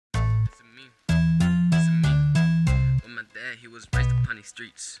dad, he was raised upon these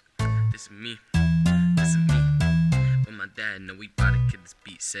streets. This is me, this is me. But my dad, no, we bout to kill this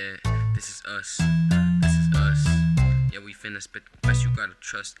beat. Said, this is us, this is us. Yeah, we finna spit the best, you gotta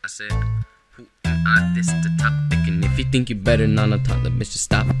trust. I said, who am I? This is the topic. And if you think you better, nah, talk the bitch, just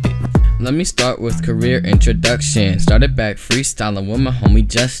stop it. Let me start with career introduction. Started back freestyling with my homie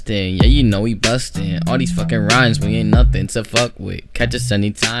Justin. Yeah, you know we bustin'. All these fucking rhymes, we ain't nothing to fuck with. Catch us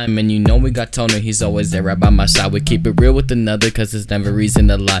anytime, and you know we got Toner. He's always there right by my side. We keep it real with another, cause there's never reason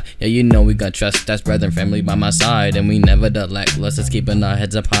to lie. Yeah, you know we got trust, that's brethren, family by my side. And we never done lackluster, keeping our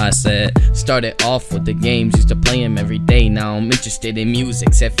heads up high. Said, started off with the games, used to play them every day. Now I'm interested in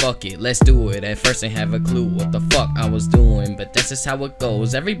music, said fuck it, let's do it. At first I ain't have a clue what the fuck I was doing, but that's just how it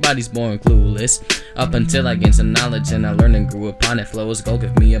goes. Everybody's born clueless, up until I gained some knowledge and I learned and grew upon it. Flows go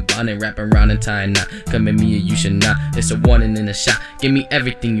give me a bonnet, wrap around and tie a knot. Come at me or you should not, it's a warning and a shot. Give me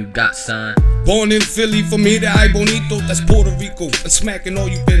everything you got, son. Born in Philly, from here to Ay Bonito, that's Puerto Rico. I'm smacking all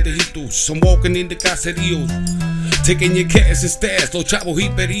you pendejitos. I'm walking in the caseríos, taking your cats and stats, lo chavo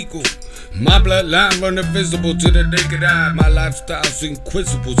y perico. My bloodline run invisible to the naked eye. My lifestyle's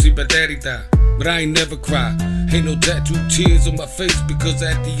inquisible, si paterita. But I ain't never cry. Ain't no tattooed tears on my face, because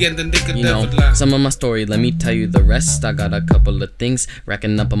at the end the nigga never lie. Some of my story, let me tell you the rest. I got a couple of things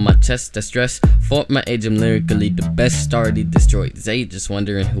racking up on my chest, that stress. For my age, I'm lyrically the best. Already destroyed Zay, just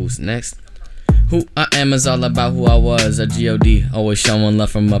wondering who's next. Who I am is all about who I was, a G.O.D. Always showing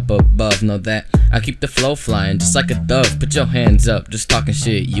love from up above, know that. I keep the flow flying just like a dove. Put your hands up, just talking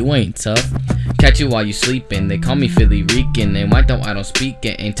shit, you ain't tough. Catch you while you sleeping, they call me Philly Rican. And why don't I don't speak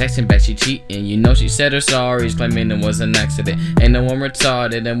it, ain't texting back, she cheating. You know she said her sorries, claiming it was an accident. Ain't no one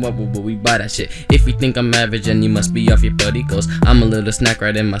retarded, and what would we buy that shit? If you think I'm average, and you must be off your buddy goes. I'm a little snack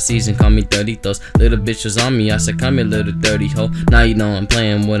right in my season, call me dirty toes. Little bitch was on me, I said come here little dirty hoe. Now you know I'm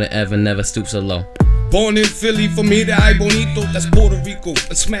playing with it, ever never stoop so low. Born in Philly, from here to Ay Bonito, that's Puerto Rico.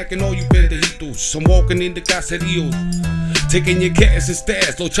 I'm smacking all you pendejitos. I'm walking in the caseríos, taking your cats and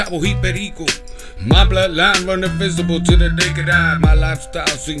stats, lo chavo y perico. My bloodline run invisible to the naked eye. My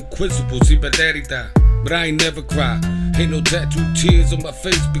lifestyle's inquisible, si paterita. But I ain't never cry. Ain't no tattooed tears on my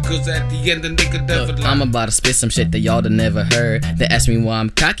face, because at the end the nigga never lie. I'm about to spit some shit that y'all done never heard. They ask me why I'm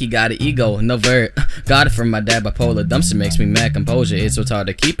cocky, got an ego, no vert. Got it from my dad, bipolar dumpster makes me mad. Composure, it's so hard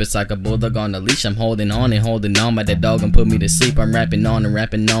to keep. It's like a bulldog on a leash. I'm holding on and holding on, but that dog and put me to sleep. I'm rapping on and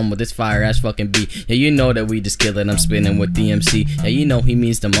rapping on with this fire ass fucking beat. Yeah, you know that we just kill it. I'm spinning with the MC. Yeah, you know he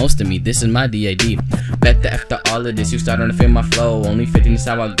means the most to me. This is my DAD. Bet that after all of this, you starting to feel my flow. Only 15 is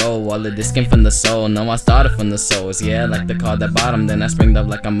how I go. All of this came from the soul. No, I started from the souls. Yeah, I like to call that bottom. Then I springed up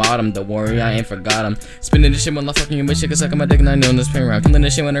like I'm autumn. Don't worry, I ain't forgot him. Spinning this shit while I'm fucking your bitch. Cause I got my dick and I know this pain round. Killing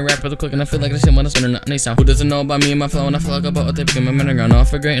this shit when I rap real quick and I feel like this shit when I'm spinning any sound. Who doesn't know about me and my flow? And I feel like about a tip. My underground. All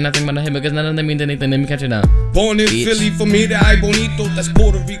for great and I think about a hit because none of them means anything. Let me catch it down. Born in Philly, from here to Ay Bonito, that's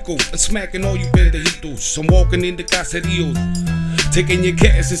Puerto Rico. I'm smacking all you pendejitos. I'm walking in the caseríos, taking your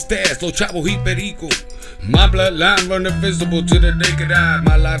cats and stats, lo chavo y perico. My bloodline run invisible to the naked eye.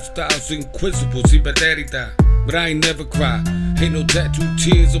 My lifestyle's inquisible, si paterita. But I ain't never cry. Ain't no tattooed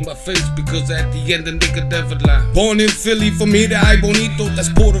tears on my face, because at the end the nigga never lie. Born in Philly, from here to Ay Bonito, that's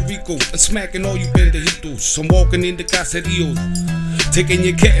Puerto Rico. I'm smacking all you pendejitos. I'm walking in the caseríos, taking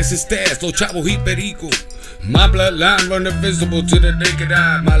your cats and stats, lo chavo y perico. My bloodline run invisible to the naked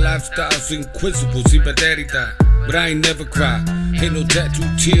eye. My lifestyle's inquisible, si paterita. But I ain't never cry. Ain't no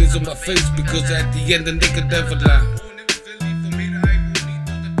tattooed tears on my face, because at the end the nigga never lie.